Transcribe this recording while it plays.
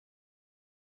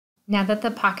Now that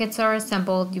the pockets are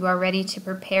assembled, you are ready to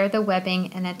prepare the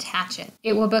webbing and attach it.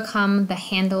 It will become the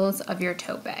handles of your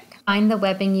tote bag. Find the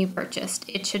webbing you purchased.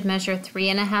 It should measure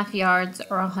 3.5 yards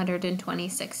or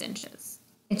 126 inches.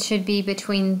 It should be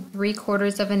between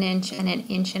 3/4 of an inch and 1.5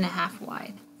 inches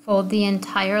wide. Fold the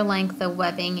entire length of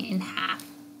webbing in half.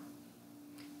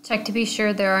 Check to be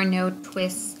sure there are no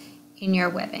twists in your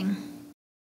webbing.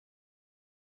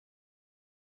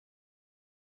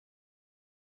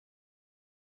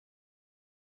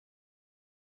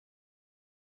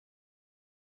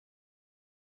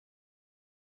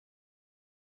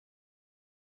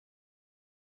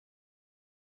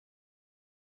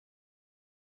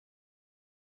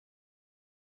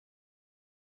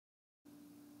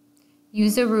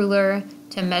 Use a ruler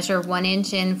to measure 1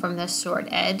 inch in from the short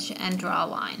edge and draw a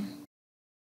line.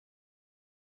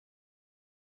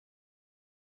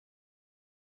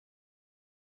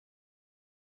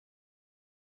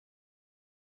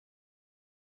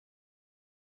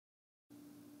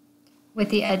 With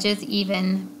the edges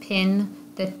even, pin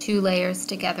the 2 layers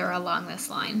together along this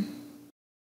line.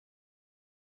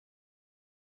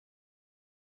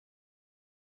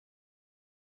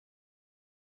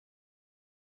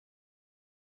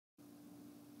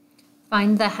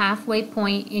 Find the halfway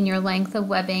point in your length of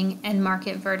webbing and mark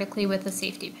it vertically with a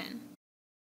safety pin.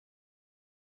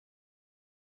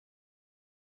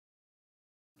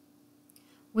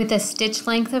 With a stitch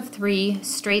length of 3,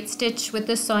 straight stitch with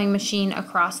the sewing machine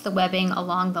across the webbing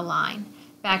along the line.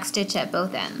 Backstitch at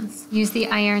both ends. Use the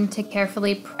iron to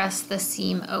carefully press the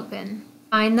seam open.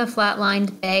 Find the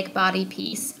flat-lined bag body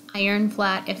piece. Iron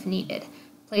flat if needed.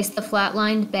 Place the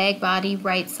flat-lined bag body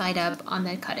right side up on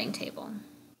the cutting table.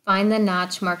 Find the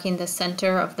notch marking the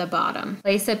center of the bottom.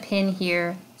 Place a pin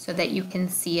here so that you can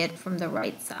see it from the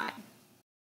right side.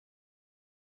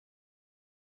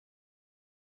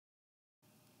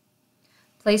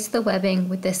 Place the webbing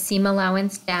with the seam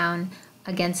allowance down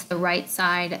against the right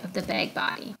side of the bag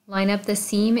body. Line up the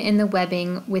seam in the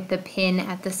webbing with the pin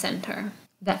at the center.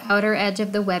 The outer edge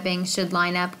of the webbing should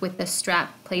line up with the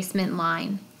strap placement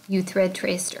line you thread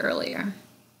traced earlier.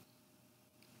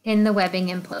 Pin the webbing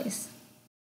in place.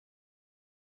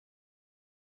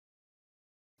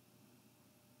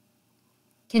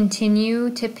 Continue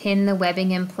to pin the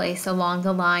webbing in place along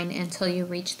the line until you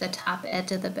reach the top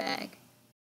edge of the bag.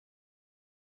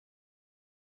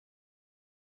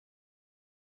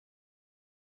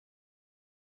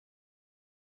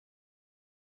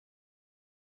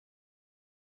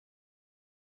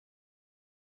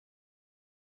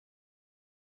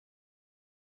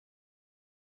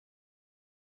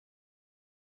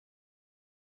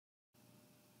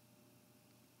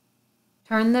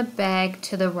 Turn the bag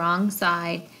to the wrong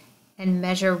side and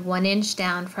measure 1 inch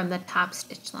down from the top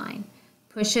stitch line.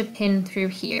 Push a pin through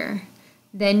here.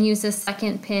 Then use a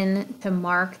second pin to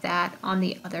mark that on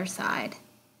the other side.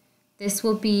 This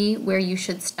will be where you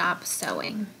should stop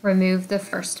sewing. Remove the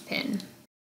first pin.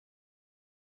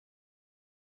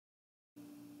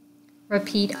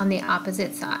 Repeat on the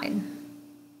opposite side.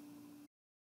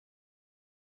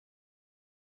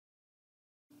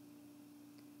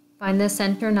 Find the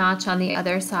center notch on the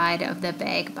other side of the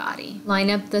bag body.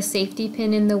 Line up the safety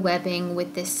pin in the webbing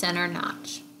with this center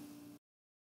notch.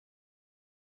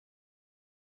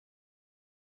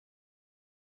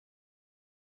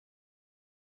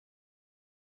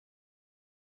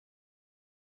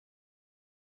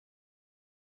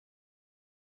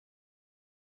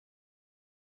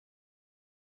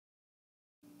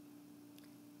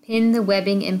 Pin the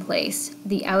webbing in place.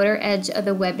 The outer edge of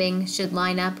the webbing should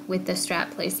line up with the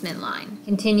strap placement line.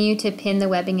 Continue to pin the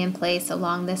webbing in place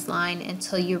along this line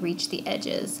until you reach the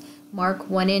edges. Mark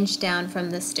 1 inch down from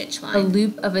the stitch line. A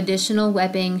loop of additional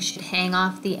webbing should hang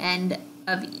off the end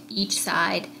of each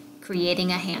side,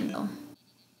 creating a handle.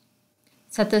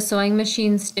 Set the sewing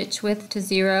machine stitch width to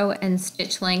 0 and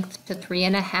stitch length to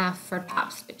 3.5 for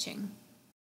top stitching.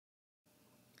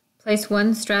 Place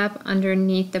one strap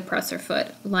underneath the presser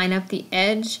foot. Line up the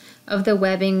edge of the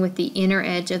webbing with the inner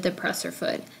edge of the presser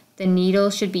foot. The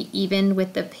needle should be evened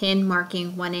with the pin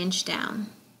marking 1 inch down.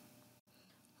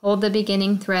 Hold the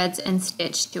beginning threads and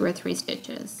stitch 2 or 3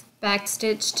 stitches.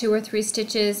 Backstitch 2 or 3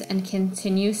 stitches and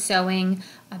continue sewing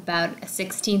about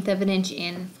 1/16 of an inch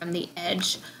in from the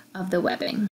edge of the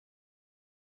webbing.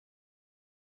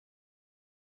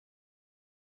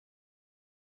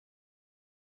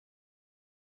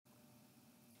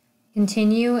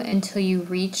 Continue until you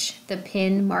reach the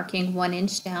pin marking 1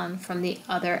 inch down from the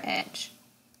other edge.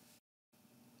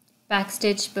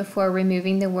 Backstitch before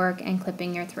removing the work and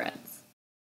clipping your threads.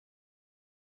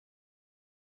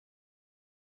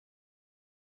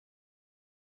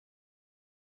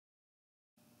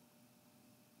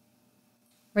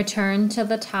 Return to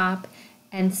the top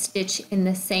and stitch in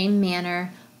the same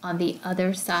manner on the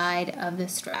other side of the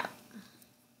strap.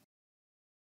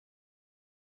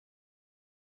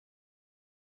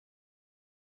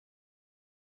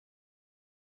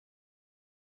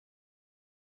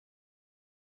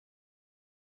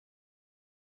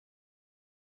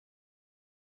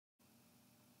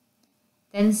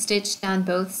 Then stitch down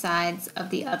both sides of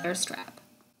the other strap.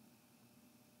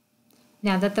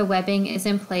 Now that the webbing is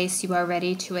in place, you are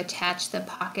ready to attach the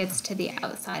pockets to the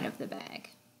outside of the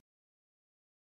bag.